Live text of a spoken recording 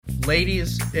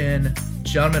Ladies and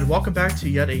gentlemen, welcome back to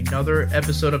yet another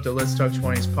episode of the Let's Talk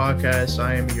 20s podcast.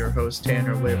 I am your host,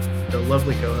 Tanner, with the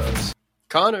lovely co-host,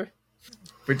 Connor.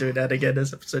 We're doing that again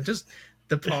this episode. Just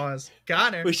the pause.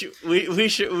 Connor. We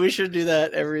should do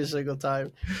that every single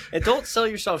time. And don't sell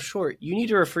yourself short. You need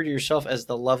to refer to yourself as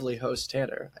the lovely host,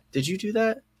 Tanner. Did you do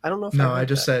that? I don't know if I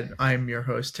just said I'm your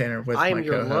host, Tanner, with my co-host. I am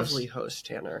your lovely host,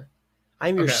 Tanner.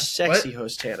 I'm your sexy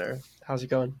host, Tanner. How's it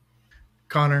going?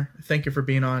 Connor, thank you for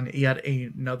being on yet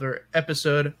another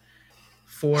episode.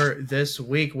 For this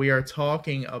week, we are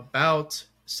talking about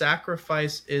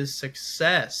sacrifice is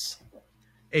success.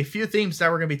 A few themes that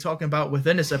we're going to be talking about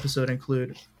within this episode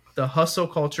include the hustle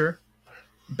culture,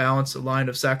 balanced line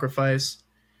of sacrifice,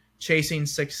 chasing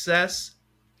success,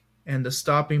 and the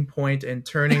stopping point and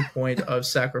turning point of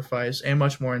sacrifice, and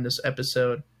much more in this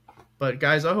episode. But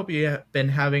guys, I hope you have been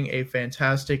having a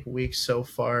fantastic week so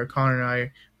far. Connor and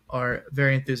I are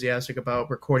very enthusiastic about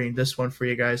recording this one for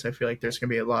you guys. I feel like there's going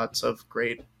to be lots of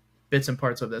great bits and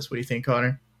parts of this. What do you think,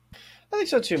 Connor? I think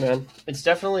so too, man. It's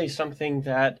definitely something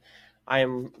that I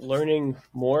am learning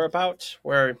more about,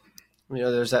 where,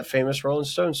 there's that famous Rolling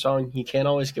Stones song, you can't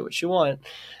always get what you want.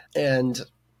 And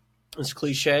it's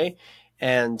cliche.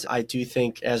 And I do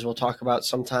think, as we'll talk about,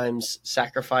 sometimes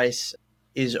sacrifice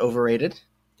is overrated.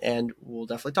 And we'll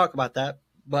definitely talk about that.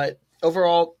 But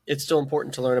overall, it's still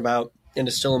important to learn about, and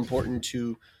it's still important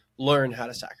to learn how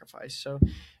to sacrifice. So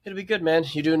it'll be good, man.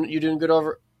 You doing good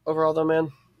overall, though,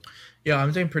 man? Yeah,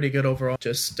 I'm doing pretty good overall.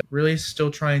 Just really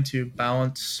still trying to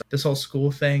balance this whole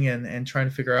school thing and trying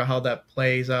to figure out how that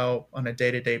plays out on a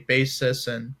day-to-day basis.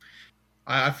 And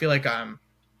I feel like I'm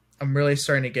really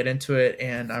starting to get into it,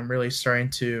 and I'm really starting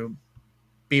to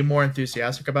be more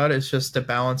enthusiastic about it. It's just the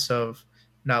balance of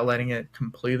not letting it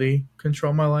completely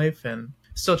control my life and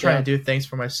still trying to do things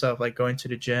for myself, like going to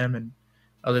the gym and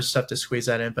other stuff to squeeze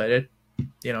that in. But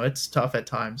it's tough at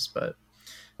times, but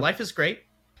life is great.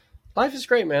 Life is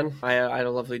great, man. I had a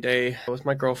lovely day with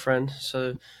my girlfriend,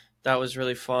 so that was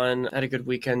really fun. I had a good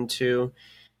weekend, too.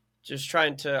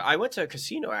 I went to a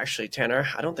casino, actually, Tanner.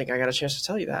 I don't think I got a chance to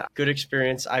tell you that. Good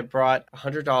experience. I brought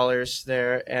 $100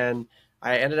 there, and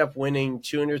I ended up winning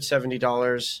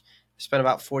 $270. Spent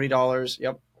about $40.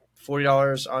 Yep,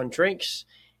 $40 on drinks,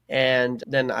 and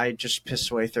then I just pissed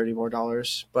away $30 more.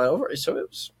 But so it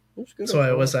was good. So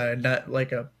it was a net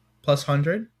like a plus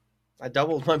 100? I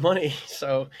doubled my money,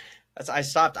 so I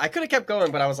stopped. I could have kept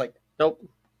going, but I was like, nope.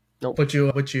 Would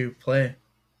you play?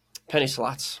 Penny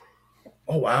slots.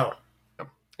 Oh wow!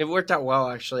 It worked out well,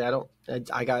 actually.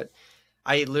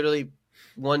 I literally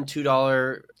won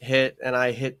 $2 hit, and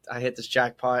I hit this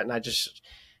jackpot, and I just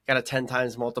got a 10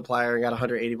 times multiplier and got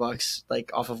 $180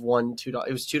 like off of $2.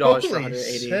 It was $2 for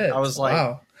 180. Shit. I was like,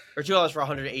 wow. Or $2 for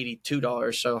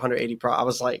 $182, so 180 pro. I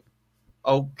was like,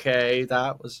 okay,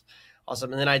 that was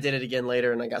awesome. And then I did it again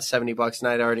later, and I got $70, and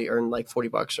I'd already earned like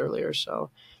 $40 earlier, so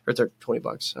or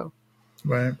 $20. So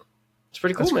right, it's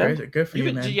pretty cool, that's man. Crazy. Good for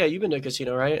you, man. Yeah, you've been to a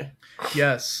casino, right?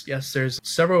 Yes. There's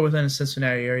several within the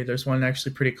Cincinnati area. There's one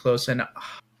actually pretty close, and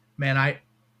man,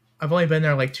 I've only been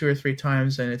there like 2 or 3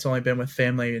 times, and it's only been with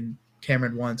family and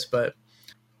Cameron once. But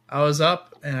I was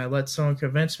up, and I let someone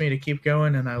convince me to keep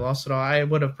going, and I lost it all. I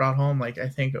would have brought home I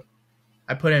think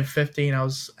I put in 50, and I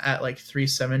was at like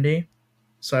 370.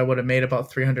 So I would have made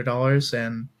about $300,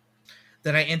 and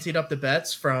then I emptied up the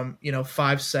bets from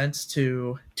 5 cents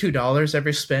to $2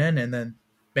 every spin, and then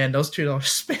man, those $2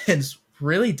 spins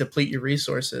really deplete your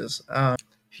resources.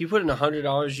 If you put in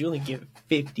 $100, you only get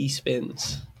 50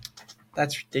 spins.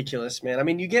 That's ridiculous, man. I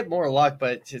mean, you get more luck,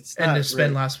 but it's not. And the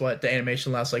spin really lasts the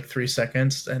animation lasts like 3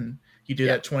 seconds, and you do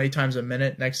that 20 times a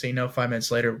minute. Next thing you know, 5 minutes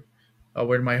later,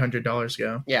 where'd my $100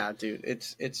 go? Yeah, dude,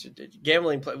 it's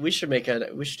gambling. We should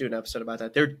do an episode about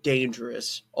that. They're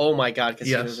dangerous. Oh my god,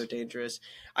 casinos are dangerous.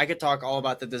 I could talk all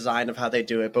about the design of how they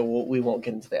do it, but we won't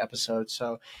get into the episode.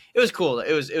 So it was cool.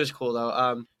 It was cool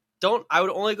though. I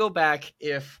would only go back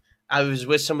if I was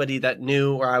with somebody that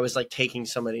knew, or I was like taking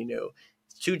somebody new.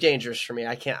 It's too dangerous for me.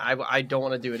 I can't. I don't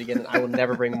want to do it again. I will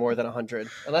never bring more than 100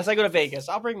 unless I go to Vegas.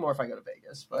 I'll bring more if I go to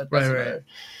Vegas. But right.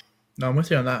 No, I'm with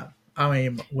you on that. I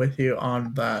am with you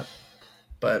on that.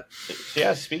 But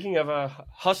yeah, speaking of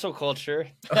hustle culture,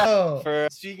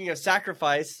 speaking of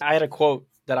sacrifice, I had a quote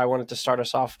that I wanted to start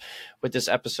us off with this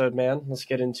episode, man. Let's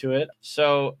get into it.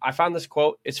 So I found this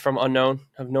quote. It's from Unknown.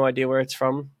 I have no idea where it's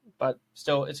from, but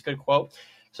still, it's a good quote.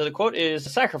 So the quote is,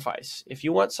 sacrifice. If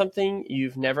you want something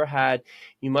you've never had,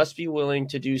 you must be willing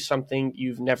to do something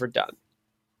you've never done.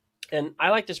 And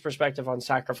I like this perspective on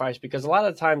sacrifice because a lot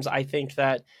of times I think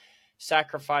that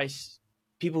sacrifice,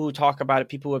 people who talk about it,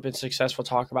 people who have been successful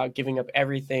talk about giving up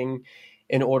everything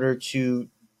in order to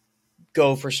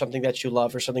go for something that you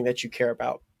love or something that you care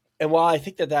about. And while I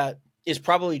think that that is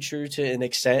probably true to an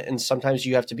extent, and sometimes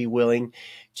you have to be willing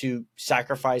to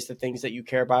sacrifice the things that you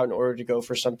care about in order to go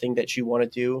for something that you want to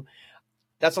do,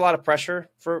 that's a lot of pressure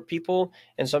for people.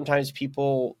 And sometimes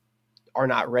people are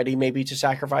not ready maybe to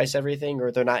sacrifice everything,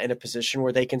 or they're not in a position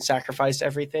where they can sacrifice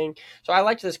everything. So I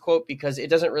liked this quote because it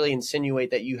doesn't really insinuate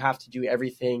that you have to do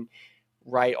everything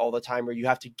right all the time, or you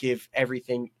have to give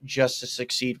everything just to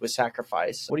succeed with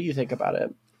sacrifice. What do you think about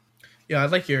it? Yeah, I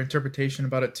like your interpretation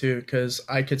about it too, because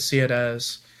I could see it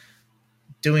as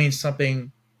doing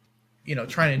something,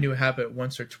 trying a new habit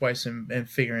once or twice and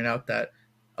figuring out that,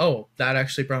 oh, that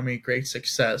actually brought me great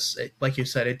success. Like you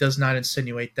said, it does not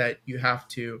insinuate that you have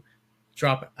to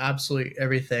drop absolutely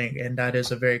everything. And that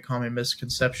is a very common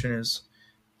misconception, is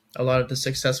a lot of the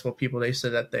successful people, they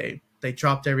said that they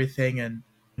dropped everything and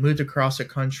moved across the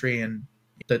country, and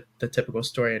the typical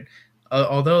story. And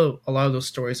although a lot of those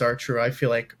stories are true, I feel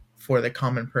like for the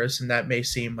common person, that may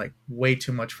seem like way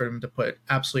too much for them to put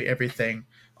absolutely everything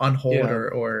on hold, Yeah.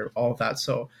 or all of that.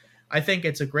 So I think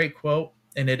it's a great quote,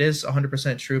 and it is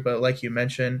 100% true. But like you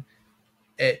mentioned,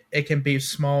 it can be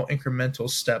small incremental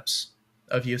steps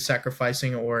of you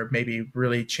sacrificing, or maybe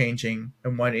really changing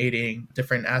and 180ing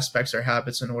different aspects or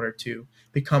habits in order to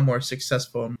become more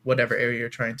successful in whatever area you're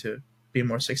trying to be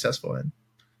more successful in.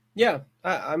 Yeah,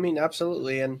 I mean,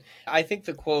 absolutely. And I think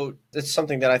the quote, it's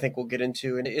something that I think we'll get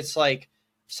into, and it's like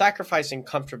sacrificing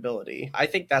comfortability. I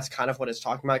think that's kind of what it's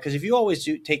talking about. Because if you always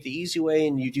do take the easy way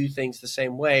and you do things the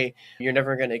same way, you're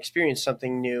never going to experience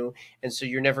something new. And so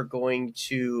you're never going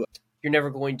to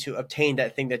obtain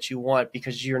that thing that you want,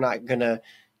 because you're not going to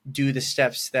do the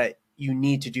steps that you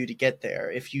need to do to get there.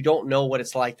 If you don't know what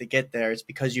it's like to get there, it's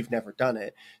because you've never done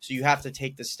it. So you have to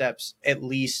take the steps, at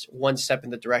least one step in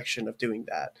the direction of doing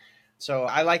that. So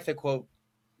I like the quote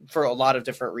for a lot of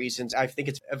different reasons. I think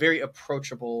it's a very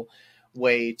approachable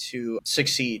way to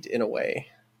succeed in a way.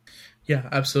 Yeah,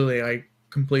 absolutely. I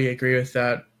completely agree with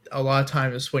that. A lot of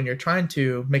times when you're trying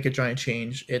to make a giant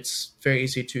change, it's very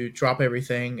easy to drop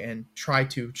everything and try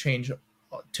to change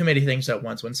too many things at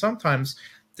once. When sometimes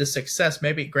the success,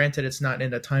 maybe granted it's not in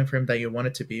the time frame that you want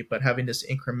it to be, but having this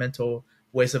incremental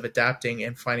ways of adapting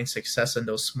and finding success in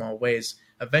those small ways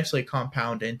eventually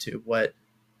compound into what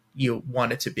you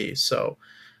want it to be. So,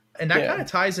 and that Yeah. kind of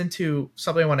ties into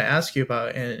something I want to ask you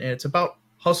about, and it's about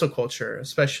hustle culture,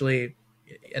 especially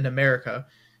in America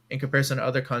in comparison to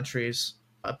other countries.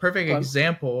 A perfect Okay.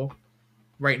 example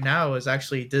right now is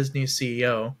actually Disney's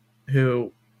CEO,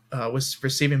 who was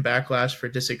receiving backlash for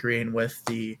disagreeing with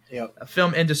the Yep.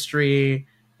 film industry,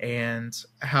 and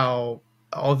how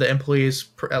all the employees,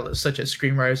 such as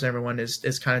screenwriters and everyone,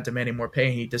 is kind of demanding more pay,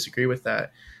 and he disagreed with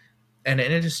that. And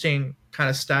an interesting kind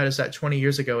of stat is that 20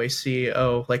 years ago, a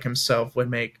CEO like himself would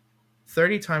make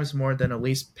 30 times more than a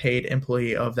least paid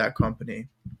employee of that company.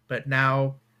 But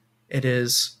now it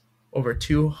is over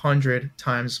 200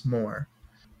 times more.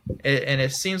 And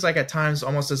it seems like at times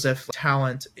almost as if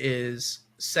talent is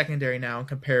secondary now in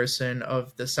comparison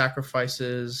of the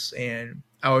sacrifices and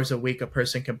hours a week a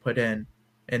person can put in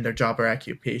their job or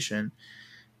occupation.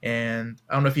 And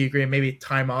I don't know if you agree, maybe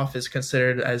time off is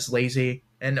considered as lazy,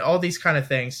 and all these kind of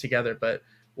things together. But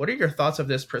what are your thoughts of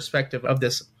this perspective of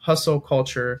this hustle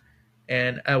culture?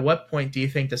 And at what point do you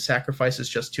think the sacrifice is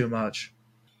just too much?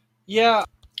 Yeah.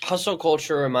 Hustle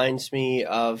culture reminds me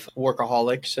of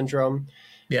workaholic syndrome,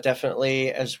 Yeah.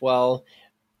 definitely as well.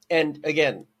 And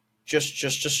again, just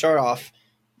to start off,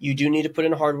 you do need to put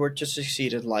in hard work to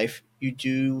succeed in life. You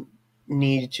do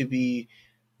need to be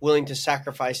willing to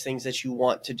sacrifice things that you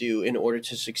want to do in order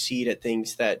to succeed at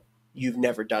things that you've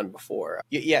never done before.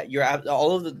 Yeah,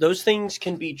 all of those things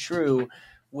can be true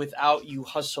without you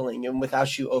hustling and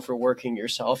without you overworking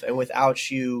yourself and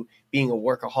without you being a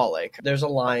workaholic. There's a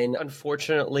line,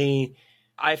 unfortunately,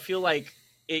 I feel like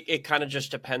it kind of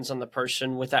just depends on the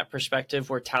person with that perspective,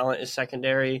 where talent is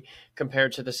secondary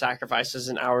compared to the sacrifices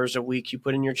and hours a week you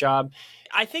put in your job.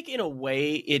 I think in a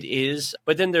way it is,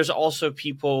 but then there's also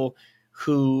people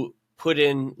who put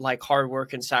in like hard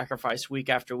work and sacrifice week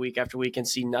after week after week and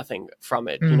see nothing from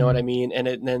it. You know what I Mm, mean? And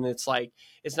then it's like,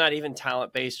 it's not even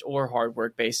talent based or hard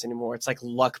work based anymore. It's like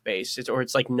luck based, or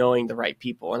it's like knowing the right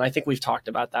people. And I think we've talked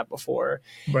about that before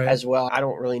right. as well. I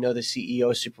don't really know the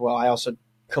CEO super well. I also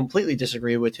completely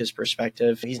disagree with his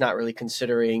perspective. He's not really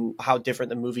considering how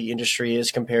different the movie industry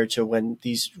is compared to when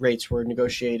these rates were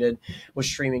negotiated with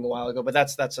streaming a while ago. But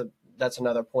that's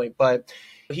another point. But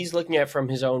he's looking at it from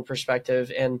his own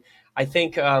perspective, and I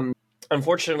think,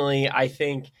 unfortunately, I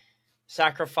think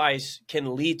sacrifice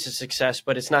can lead to success,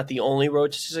 but it's not the only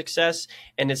road to success,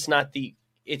 and it's not the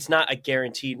it's not a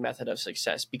guaranteed method of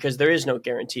success, because there is no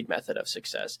guaranteed method of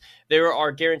success. There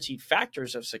are guaranteed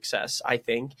factors of success, I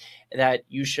think, that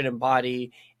you should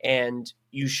embody and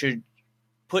you should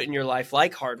put in your life,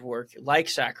 like hard work, like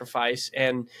sacrifice,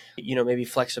 and maybe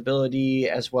flexibility,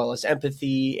 as well as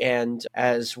empathy, and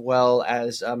as well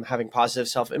as having positive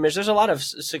self-image. There's a lot of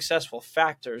successful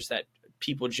factors that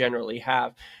people generally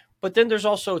have, but then there's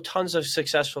also tons of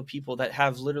successful people that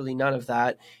have literally none of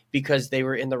that because they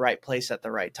were in the right place at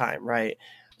the right time, right?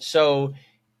 So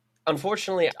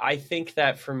unfortunately, I think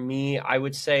that for me, I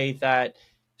would say that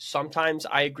sometimes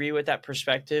I agree with that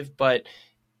perspective, but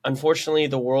unfortunately,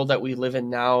 the world that we live in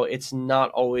now, it's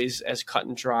not always as cut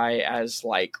and dry as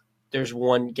like there's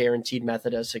one guaranteed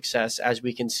method of success, as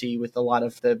we can see with a lot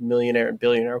of the millionaire and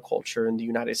billionaire culture in the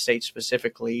United States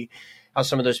specifically, how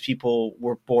some of those people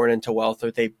were born into wealth,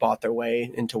 or they bought their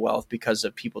way into wealth because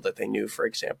of people that they knew, for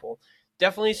example.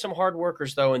 Definitely some hard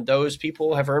workers, though, and those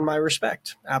people have earned my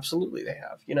respect. Absolutely, they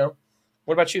have.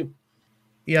 What about you?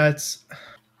 Yeah,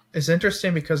 it's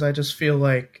interesting because I just feel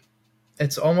like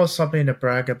it's almost something to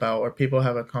brag about, or people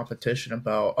have a competition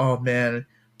about. Oh man,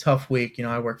 tough week.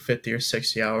 I work 50 or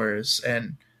 60 hours,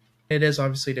 and it is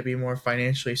obviously to be more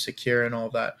financially secure and all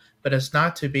that, but it's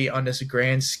not to be on this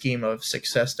grand scheme of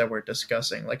success that we're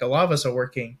discussing. Like, a lot of us are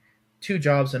working 2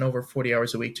 jobs and over 40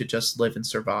 hours a week to just live and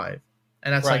survive,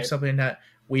 and that's like Right. something that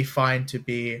we find to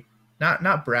be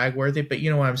not brag worthy, but you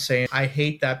know what I'm saying. I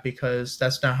hate that because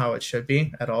that's not how it should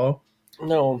be at all.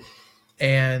 No.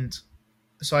 And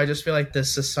so I just feel like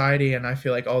this society, and I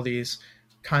feel like all these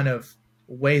kind of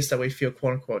ways that we feel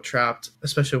quote unquote trapped,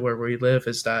 especially where we live,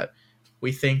 is that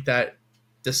we think that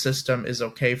the system is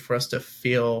okay for us to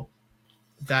feel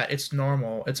that it's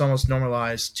normal. It's almost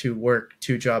normalized to work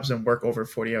 2 jobs and work over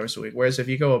 40 hours a week. Whereas if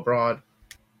you go abroad,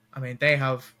 I mean, they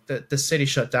have the city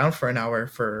shut down for an hour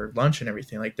for lunch and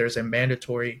everything. Like, there's a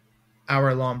mandatory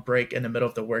hour-long break in the middle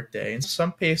of the workday. And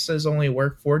some places only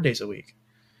work 4 days a week.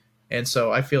 And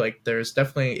so I feel like there's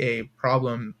definitely a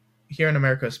problem here in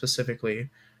America specifically,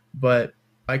 but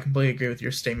I completely agree with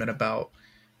your statement about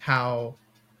how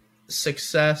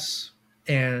success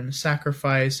and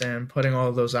sacrifice and putting all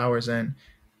of those hours in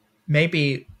may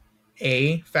be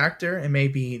a factor and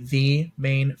maybe the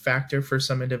main factor for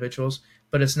some individuals,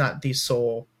 but it's not the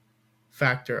sole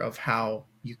factor of how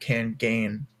you can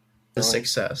gain the Really?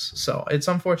 success. So it's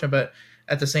unfortunate, but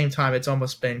at the same time, it's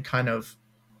almost been kind of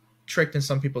tricked in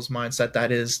some people's minds that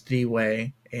that is the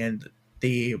way and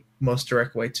the most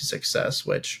direct way to success,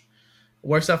 which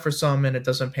works out for some and it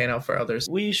doesn't pan out for others.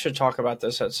 We should talk about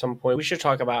this at some point. We should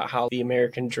talk about how the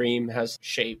American dream has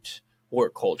shaped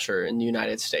work culture in the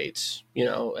United States,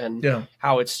 and Yeah.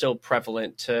 how it's still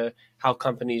prevalent to how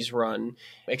companies run,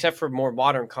 except for more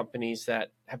modern companies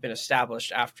that have been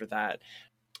established after that.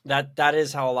 That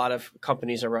is how a lot of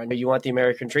companies are run. You want the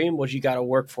American dream? Well, you got to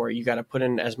work for it. You got to put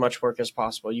in as much work as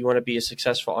possible. You want to be a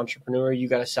successful entrepreneur? You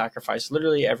got to sacrifice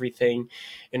literally everything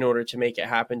in order to make it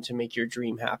happen, to make your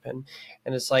dream happen.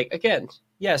 And it's like, again,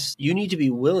 yes, you need to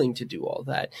be willing to do all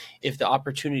that if the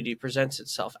opportunity presents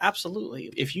itself.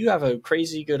 Absolutely. If you have a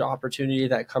crazy good opportunity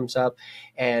that comes up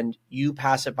and you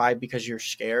pass it by because you're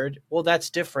scared, well,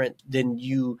 that's different than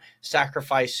you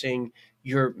sacrificing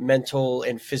your mental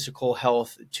and physical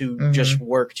health to just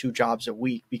work 2 jobs a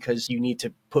week because you need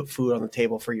to put food on the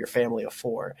table for your family of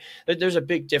 4. There's a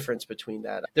big difference between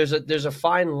that. There's a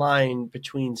fine line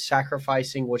between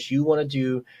sacrificing what you want to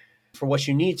do for what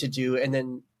you need to do, and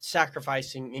then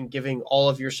sacrificing and giving all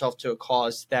of yourself to a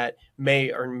cause that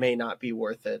may or may not be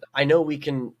worth it. I know we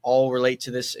can all relate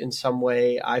to this in some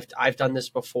way. I've done this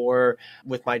before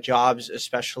with my jobs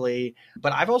especially,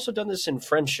 but I've also done this in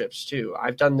friendships too.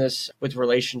 I've done this with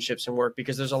relationships and work,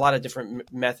 because there's a lot of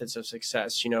different methods of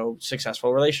success,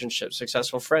 successful relationships,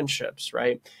 successful friendships,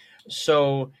 right?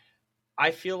 So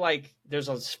I feel like there's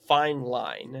a fine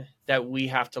line that we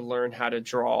have to learn how to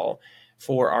draw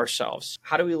for ourselves.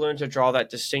 How do we learn to draw that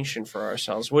distinction for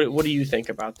ourselves? What do you think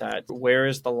about that? Where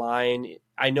is the line?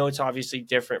 I know it's obviously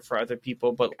different for other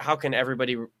people, but how can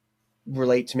everybody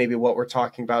relate to maybe what we're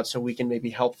talking about so we can maybe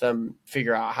help them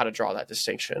figure out how to draw that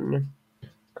distinction?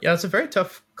 Yeah, it's a very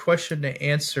tough question to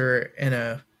answer in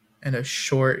a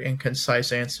short and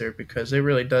concise answer, because it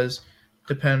really does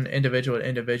depend individual to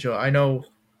individual. I know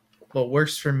what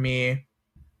works for me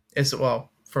is,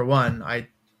 well, for one,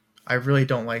 I really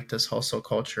don't like this hustle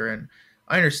culture, and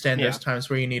I understand Yeah. there's times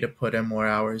where you need to put in more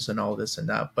hours and all this and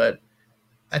that, but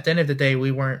at the end of the day,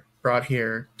 we weren't brought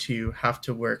here to have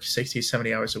to work 60,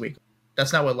 70 hours a week.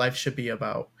 That's not what life should be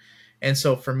about. And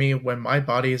so for me, when my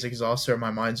body is exhausted or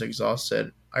my mind's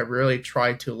exhausted, I really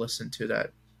try to listen to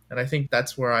that. And I think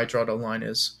that's where I draw the line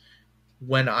is,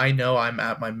 when I know I'm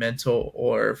at my mental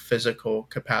or physical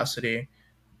capacity,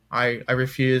 I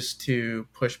refuse to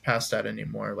push past that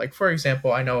anymore. Like, for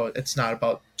example, I know it's not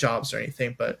about jobs or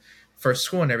anything, but for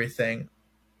school and everything,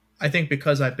 I think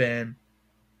because I've been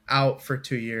out for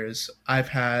 2 years, I've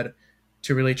had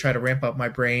to really try to ramp up my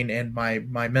brain and my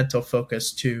mental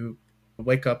focus to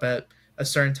wake up at a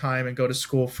certain time and go to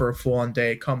school for a full on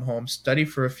day, come home, study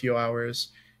for a few hours,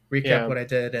 recap Yeah, what I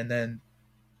did, and then,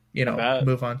 I bet.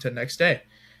 move on to the next day.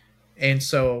 And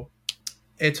so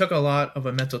it took a lot of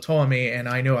a mental toll on me, and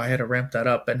I knew I had to ramp that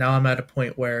up. But now I'm at a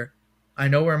point where I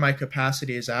know where my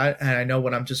capacity is at, and I know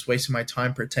when I'm just wasting my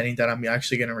time pretending that I'm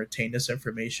actually going to retain this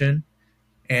information,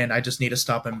 and I just need to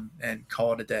stop and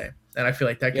call it a day. And I feel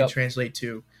like that can Yep. translate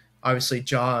to obviously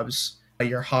jobs,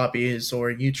 your hobbies,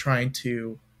 or you trying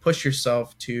to push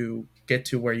yourself to get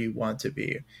to where you want to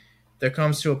be. There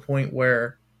comes to a point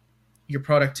where your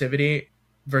productivity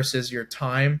versus your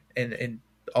time and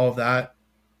all of that,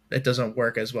 it doesn't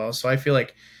work as well. So I feel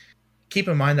like keep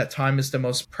in mind that time is the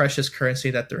most precious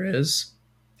currency that there is.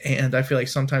 And I feel like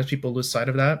sometimes people lose sight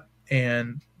of that,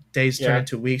 and days turn Yeah.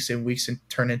 into weeks and weeks and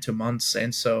turn into months.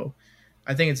 And so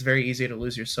I think it's very easy to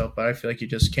lose yourself, but I feel like you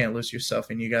just can't lose yourself,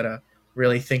 and you got to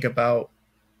really think about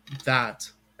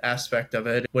that aspect of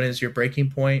it. When is your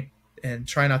breaking point, and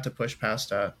try not to push past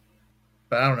that.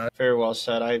 But I don't know. Very well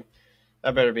said.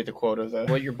 That better be the quote of the.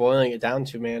 What you're boiling it down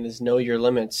to, man, is know your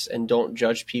limits and don't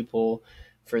judge people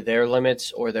for their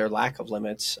limits or their lack of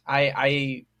limits.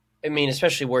 I mean,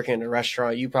 especially working in a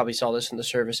restaurant, you probably saw this in the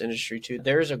service industry too.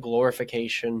 There's a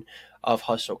glorification of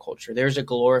hustle culture. There's a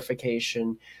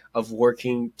glorification of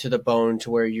working to the bone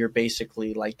to where you're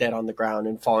basically like dead on the ground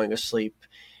and falling asleep.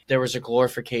 There was a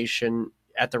glorification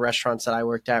at the restaurants that I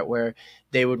worked at where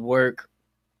they would work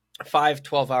 5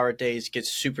 12-hour days, get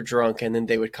super drunk, and then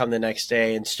they would come the next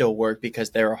day and still work because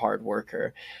they're a hard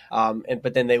worker.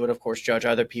 But then they would of course judge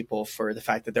other people for the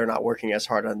fact that they're not working as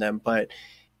hard on them. But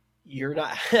you're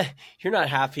not you're not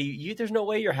happy. There's no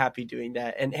way you're happy doing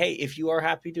that. And hey, if you are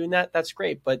happy doing that, that's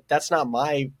great. But that's not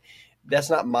my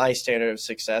standard of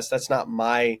success. That's not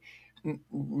my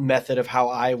method of how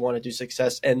I want to do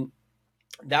success. And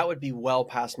that would be well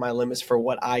past my limits for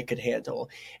what I could handle.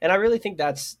 And I really think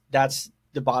that's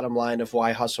the bottom line of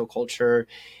why hustle culture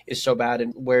is so bad,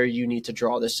 and where you need to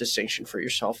draw this distinction for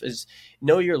yourself is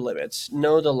know your limits,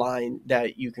 know the line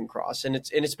that you can cross. And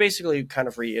it's basically kind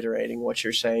of reiterating what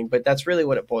you're saying, but that's really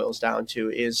what it boils down to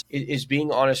is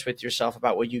being honest with yourself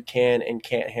about what you can and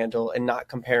can't handle, and not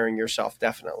comparing yourself.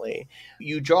 Definitely.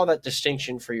 You draw that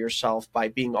distinction for yourself by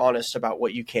being honest about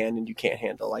what you can and you can't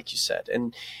handle, like you said.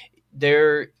 And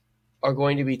there are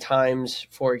going to be times,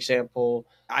 for example,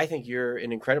 I think you're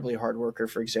an incredibly hard worker,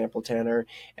 for example, Tanner.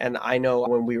 And I know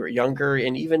when we were younger,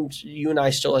 and even you and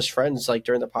I still as friends, like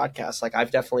during the podcast, like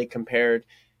I've definitely compared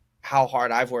how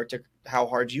hard I've worked to how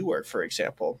hard you work, for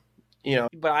example.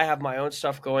 But I have my own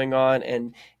stuff going on,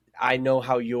 and I know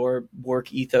how your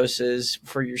work ethos is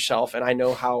for yourself, and I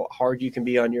know how hard you can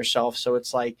be on yourself. So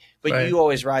it's like, but Right. you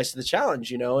always rise to the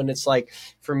challenge, and it's like,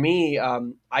 for me,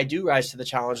 I do rise to the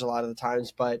challenge a lot of the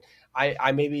times, but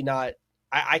I maybe not,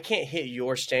 I can't hit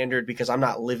your standard because I'm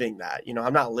not living that,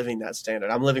 I'm not living that standard.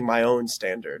 I'm living my own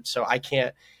standard. So I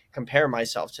can't compare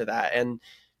myself to that. And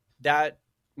that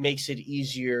makes it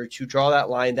easier to draw that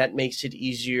line. That makes it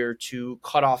easier to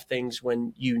cut off things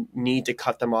when you need to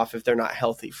cut them off if they're not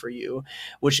healthy for you,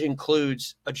 which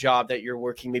includes a job that you're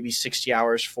working maybe 60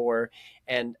 hours for.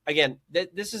 And again,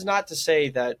 this is not to say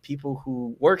that people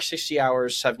who work 60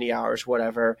 hours, 70 hours,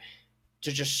 whatever,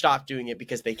 to just stop doing it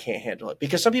because they can't handle it.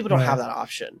 Because some people don't have Right. that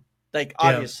option. Like,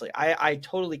 Yeah. obviously, I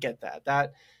totally get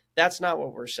that. That's not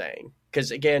what we're saying. Because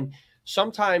again,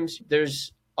 sometimes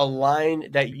there's a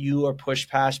line that you are pushed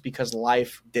past because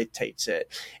life dictates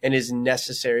it and is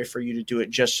necessary for you to do it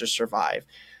just to survive.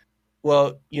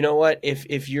 Well, you know what?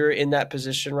 If you're in that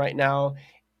position right now,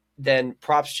 then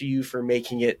props to you for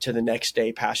making it to the next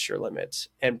day past your limits,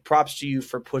 and props to you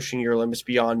for pushing your limits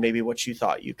beyond maybe what you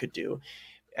thought you could do.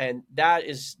 And that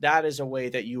is a way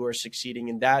that you are succeeding,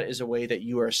 and that is a way that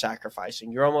you are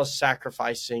sacrificing. You're almost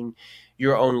sacrificing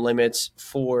your own limits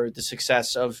for the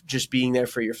success of just being there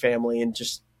for your family and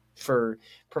just for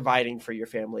providing for your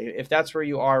family. If that's where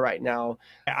you are right now,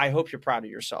 I hope you're proud of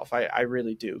yourself. I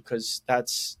really do, because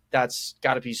that's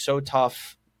got to be so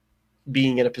tough,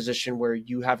 being in a position where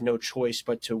you have no choice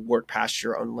but to work past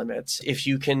your own limits. If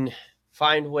you can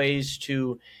find ways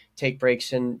to take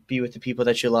breaks and be with the people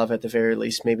that you love at the very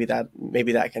least, maybe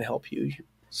that can help you.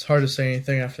 It's hard to say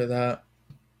anything after that.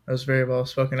 That was very well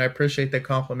spoken. I appreciate the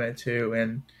compliment too,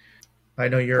 and I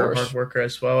know Of you're a hard course. worker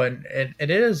as well. And it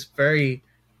is very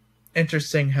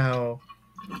interesting how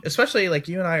especially like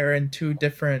you and I are in two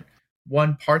different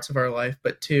one parts of our life,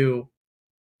 but two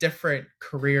different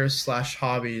careers slash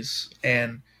hobbies.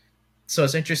 And so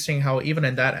it's interesting how even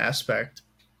in that aspect,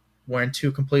 we're in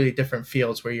two completely different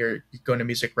fields where you're going to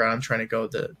music route, I'm trying to go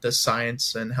the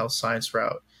science and health science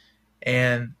route.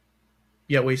 And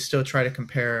yet we still try to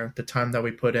compare the time that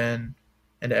we put in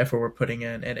and the effort we're putting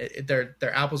in. And they're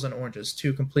apples and oranges,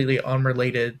 two completely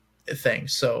unrelated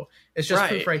things. So it's just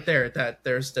proof Right. right there that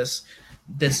there's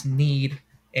this need,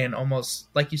 and almost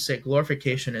like you said,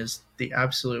 glorification is the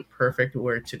absolute perfect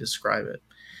word to describe it.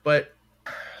 But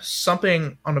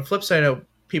something on the flip side of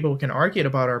people can argue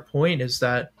about our point is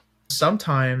that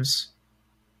sometimes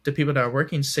the people that are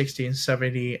working 60 and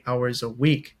 70 hours a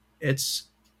week, it's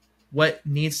what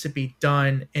needs to be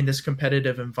done in this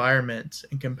competitive environment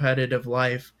and competitive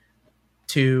life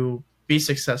to be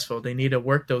successful. They need to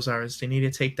work those hours. They need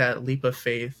to take that leap of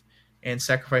faith and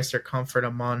sacrifice their comfort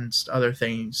amongst other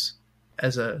things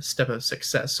as a step of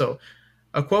success. So,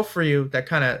 a quote for you that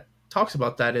kind of talks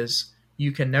about that is,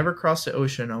 "You can never cross the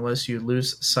ocean unless you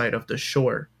lose sight of the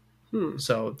shore." Hmm.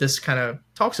 So, this kind of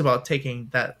talks about taking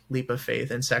that leap of faith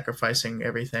and sacrificing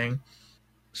everything.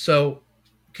 So,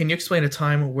 can you explain a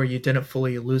time where you didn't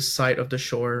fully lose sight of the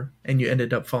shore and you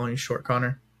ended up falling short,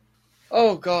 Connor?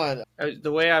 Oh God.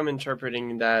 The way I'm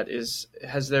interpreting that is,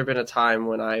 has there been a time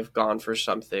when I've gone for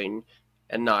something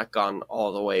and not gone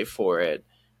all the way for it,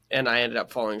 and I ended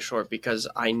up falling short because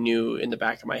I knew in the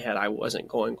back of my head I wasn't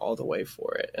going all the way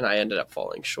for it, and I ended up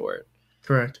falling short.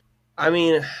 Correct. I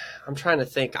mean, I'm trying to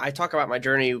think. I talk about my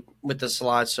journey with this a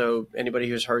lot, so anybody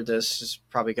who's heard this is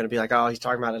probably going to be like, "Oh, he's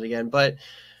talking about it again." But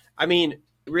I mean,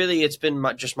 really, it's been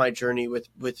just my journey with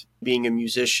being a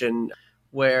musician,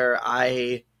 where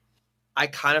I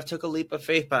kind of took a leap of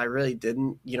faith, but I really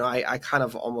didn't. I kind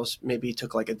of almost maybe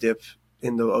took like a dip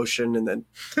in the ocean, and then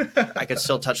I could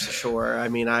still touch the shore. I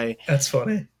mean, That's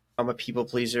funny. I'm a people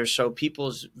pleaser, so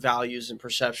people's values and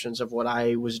perceptions of what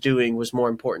I was doing was more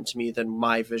important to me than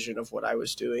my vision of what I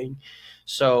was doing.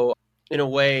 So, in a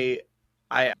way,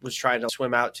 I was trying to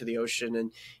swim out to the ocean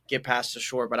and get past the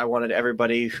shore, but I wanted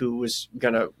everybody who was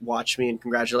going to watch me and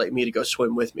congratulate me to go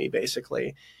swim with me,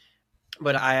 basically.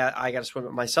 But I got to swim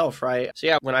it myself, right? So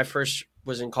yeah, when I first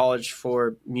was in college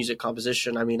for music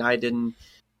composition, I mean, I didn't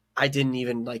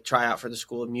even like try out for the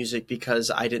School of Music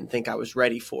because I didn't think I was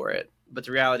ready for it. But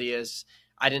the reality is,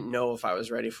 I didn't know if I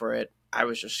was ready for it. I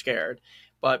was just scared.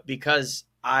 But because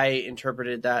I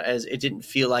interpreted that as it didn't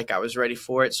feel like I was ready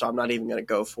for it, so I'm not even going to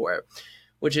go for it,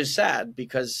 which is sad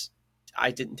because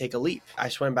I didn't take a leap. I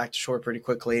swam back to shore pretty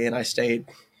quickly and I stayed,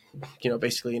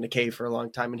 basically in a cave for a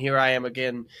long time. And here I am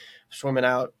again, swimming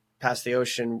out past the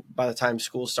ocean. By the time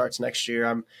school starts next year,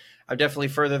 I'm definitely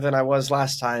further than I was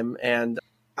last time, and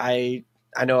I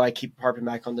I know I keep harping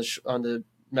back on the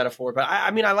metaphor, but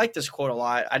I mean I like this quote a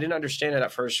lot. I didn't understand it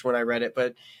at first when I read it,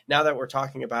 but now that we're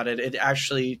talking about it,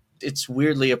 it's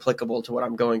weirdly applicable to what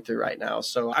I'm going through right now.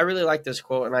 So I really like this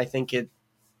quote, and I think it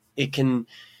can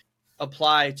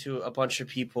apply to a bunch of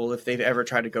people if they've ever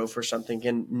tried to go for something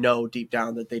and know deep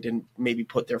down that they didn't maybe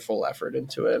put their full effort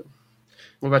into it.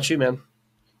 What about you, man?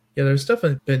 Yeah, there's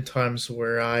definitely been times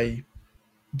where I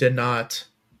did not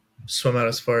swim out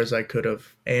as far as I could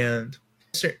have. And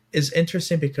it's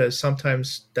interesting because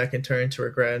sometimes that can turn into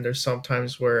regret. And there's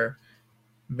sometimes where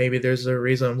maybe there's a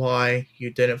reason why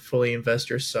you didn't fully invest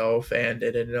yourself and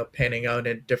it ended up panning out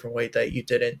in a different way that you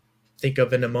didn't think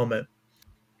of in the moment.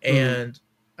 Mm, And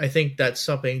I think that's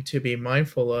something to be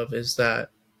mindful of, is that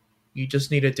you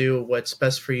just need to do what's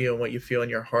best for you and what you feel in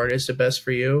your heart is the best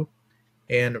for you,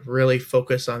 and really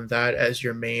focus on that as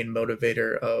your main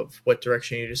motivator of what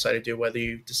direction you decide to do, whether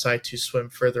you decide to swim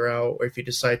further out or if you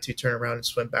decide to turn around and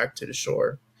swim back to the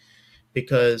shore.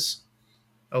 Because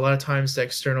a lot of times the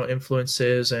external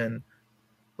influences and,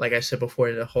 like I said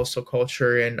before, the hustle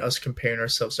culture and us comparing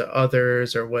ourselves to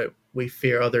others or what we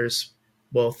fear others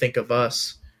will think of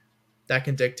us, that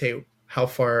can dictate how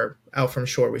far out from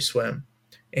shore we swim.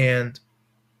 And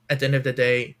at the end of the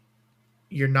day,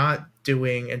 you're not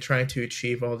doing and trying to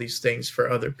achieve all these things for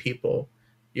other people.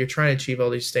 You're trying to achieve all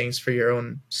these things for your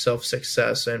own self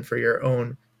success and for your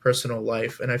own personal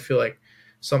life. And I feel like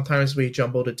sometimes we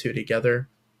jumble the two together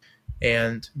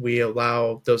and we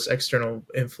allow those external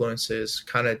influences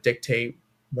kind of dictate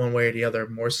one way or the other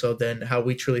more so than how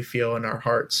we truly feel in our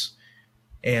hearts.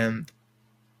 And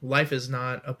life is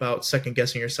not about second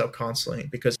guessing yourself constantly,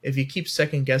 because if you keep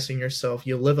second guessing yourself,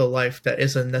 you'll live a life that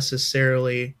isn't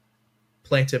necessarily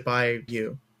planted by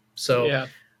you. So yeah,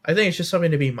 I think it's just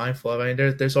something to be mindful of. I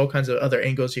mean, there's all kinds of other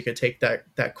angles you could take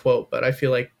that quote, but I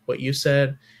feel like what you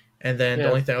said, and then the yeah,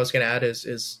 only thing I was going to add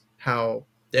is how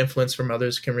the influence from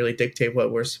others can really dictate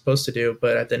what we're supposed to do.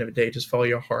 But at the end of the day, just follow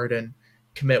your heart and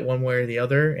commit one way or the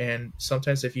other. And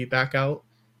sometimes if you back out,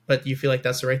 but you feel like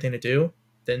that's the right thing to do,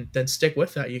 then stick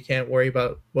with that. You can't worry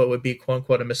about what would be quote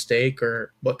unquote a mistake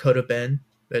or what could have been.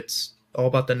 It's all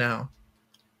about the now.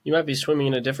 You might be swimming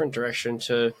in a different direction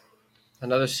to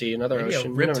another sea, another Maybe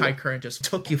ocean. a riptide current just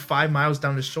took you 5 miles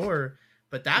down the shore,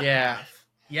 but that path,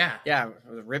 yeah,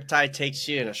 the riptide takes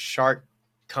you and a shark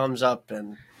comes up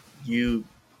and you're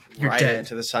ride dead. It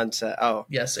into the sunset. Oh,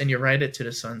 yes, and you ride it to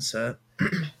the sunset.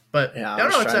 But yeah, I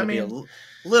was trying to be a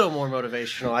little more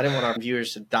motivational. I didn't want our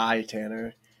viewers to die,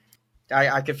 Tanner.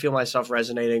 I could feel myself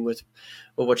resonating with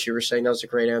what you were saying. That was a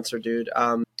great answer, dude.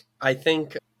 I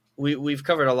think we've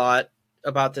covered a lot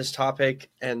about this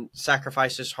topic, and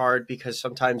sacrifice is hard because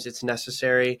sometimes it's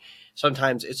necessary,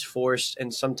 sometimes it's forced,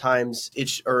 and sometimes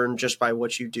it's earned just by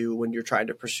what you do when you're trying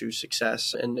to pursue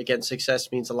success. And again,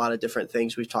 success means a lot of different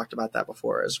things. We've talked about that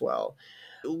before as well.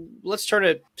 Let's turn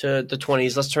it to the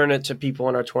 20s. Let's turn it to people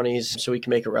in our 20s so we can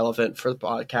make it relevant for the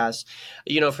podcast.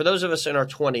 For those of us in our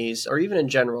 20s, or even in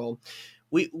general,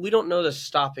 we don't know the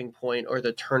stopping point or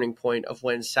the turning point of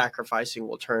when sacrificing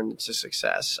will turn into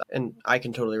success. And I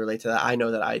can totally relate to that. I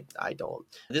know that I don't.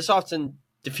 This often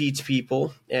defeats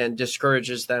people and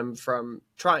discourages them from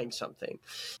trying something.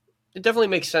 It definitely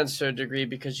makes sense to a degree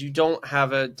because you don't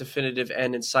have a definitive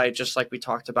end in sight, just like we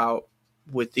talked about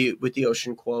with the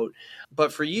ocean quote.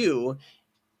 But for you,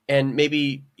 and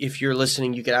maybe if you're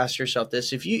listening, you could ask yourself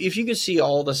this: if you could see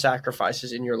all the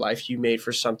sacrifices in your life you made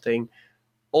for something,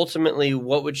 ultimately,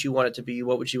 what would you want it to be?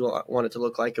 What would you want it to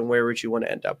look like? And where would you want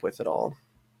to end up with it all?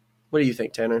 What do you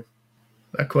think, Tanner?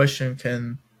 That question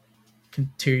can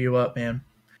tear you up, man.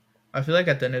 I feel like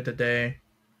at the end of the day,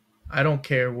 I don't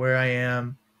care where I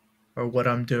am or what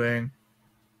I'm doing.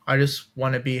 I just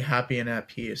want to be happy and at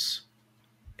peace.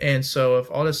 And so if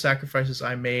all the sacrifices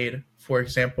I made, for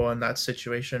example, in that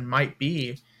situation might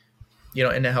be,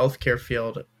 in the healthcare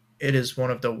field, it is one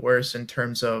of the worst in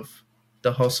terms of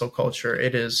the hustle culture.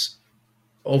 It is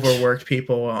overworked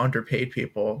people, underpaid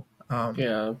people,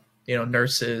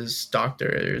 nurses,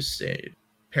 doctors,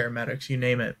 paramedics, you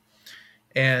name it.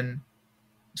 And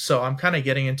so I'm kind of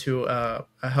getting into a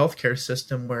healthcare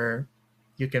system where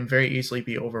you can very easily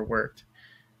be overworked.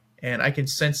 And I can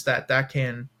sense that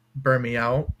can burn me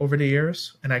out over the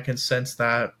years. And I can sense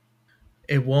that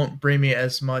it won't bring me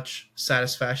as much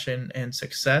satisfaction and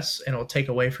success. And it'll take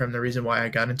away from the reason why I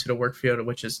got into the work field,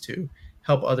 which is to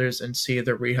help others and see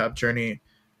their rehab journey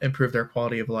improve their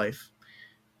quality of life.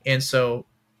 And so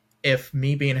if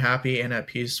me being happy and at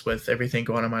peace with everything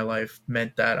going on in my life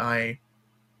meant that I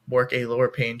work a lower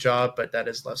paying job, but that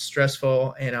is less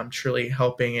stressful, and I'm truly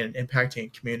helping and impacting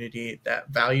a community that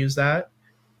values that,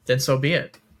 then so be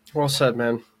it. Well said,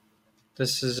 man.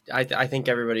 I think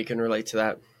everybody can relate to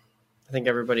that. I think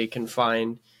everybody can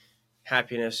find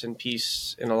happiness and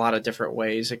peace in a lot of different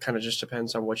ways. It kind of just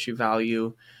depends on what you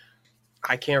value.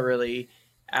 I can't really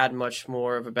add much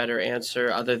more of a better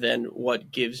answer other than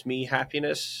what gives me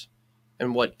happiness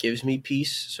and what gives me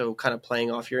peace. So kind of playing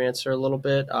off your answer a little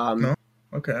bit.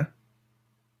 Okay.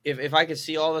 If I could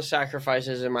see all the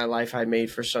sacrifices in my life I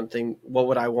made for something, what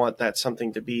would I want that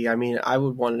something to be? I mean, I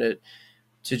would want it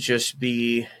to just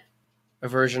be a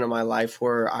version of my life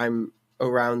where I'm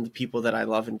around the people that I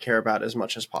love and care about as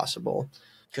much as possible.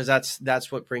 Because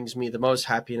that's what brings me the most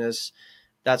happiness.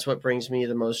 That's what brings me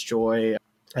the most joy.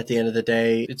 At the end of the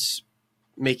day, it's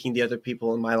making the other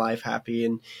people in my life happy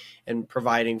and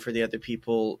providing for the other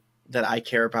people that I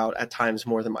care about at times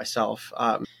more than myself.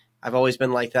 I've always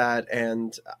been like that,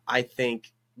 and I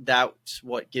think that's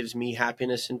what gives me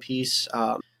happiness and peace.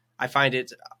 I find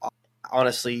it,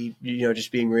 honestly,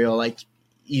 just being real, like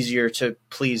easier to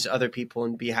please other people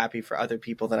and be happy for other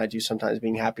people than I do sometimes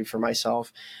being happy for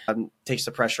myself. Takes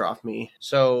the pressure off me.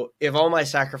 So if all my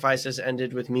sacrifices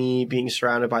ended with me being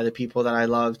surrounded by the people that I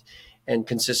loved and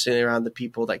consistently around the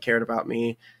people that cared about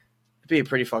me, it'd be a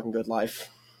pretty fucking good life.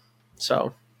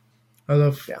 So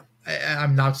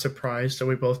I'm not surprised that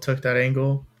we both took that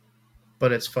angle,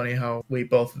 but it's funny how we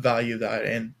both value that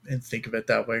and think of it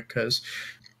that way, because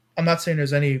I'm not saying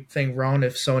there's anything wrong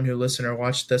if someone who listened or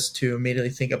watched this to immediately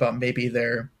think about maybe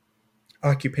their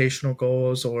occupational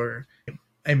goals or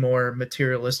a more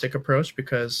materialistic approach,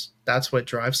 because that's what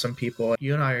drives some people.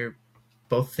 You and I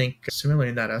both think similarly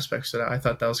in that aspect, so I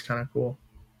thought that was kind of cool.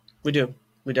 We do.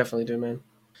 We definitely do, man.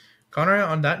 Connor,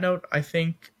 on that note, I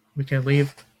think we can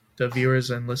leave the viewers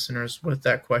and listeners with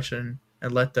that question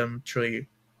and let them truly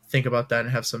think about that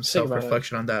and have some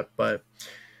self-reflection on that. But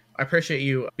I appreciate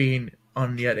you being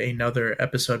on yet another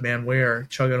episode, man. We are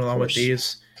chugging along with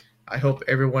these. I hope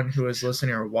everyone who is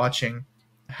listening or watching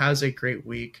has a great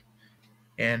week.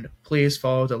 And please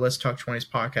follow the Let's Talk 20s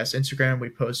podcast Instagram. We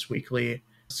post weekly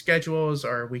schedules,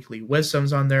 our weekly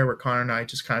wisdoms on there, where Connor and I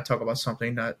just kind of talk about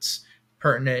something that's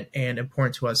pertinent and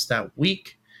important to us that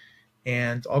week,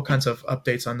 and all kinds of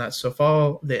updates on that. So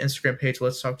follow the Instagram page,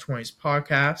 Let's Talk 20s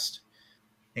podcast.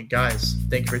 And guys,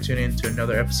 thank you for tuning in to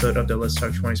another episode of the Let's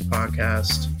Talk 20s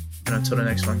podcast. And until the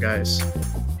next one, guys,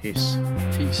 peace.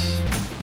 Peace.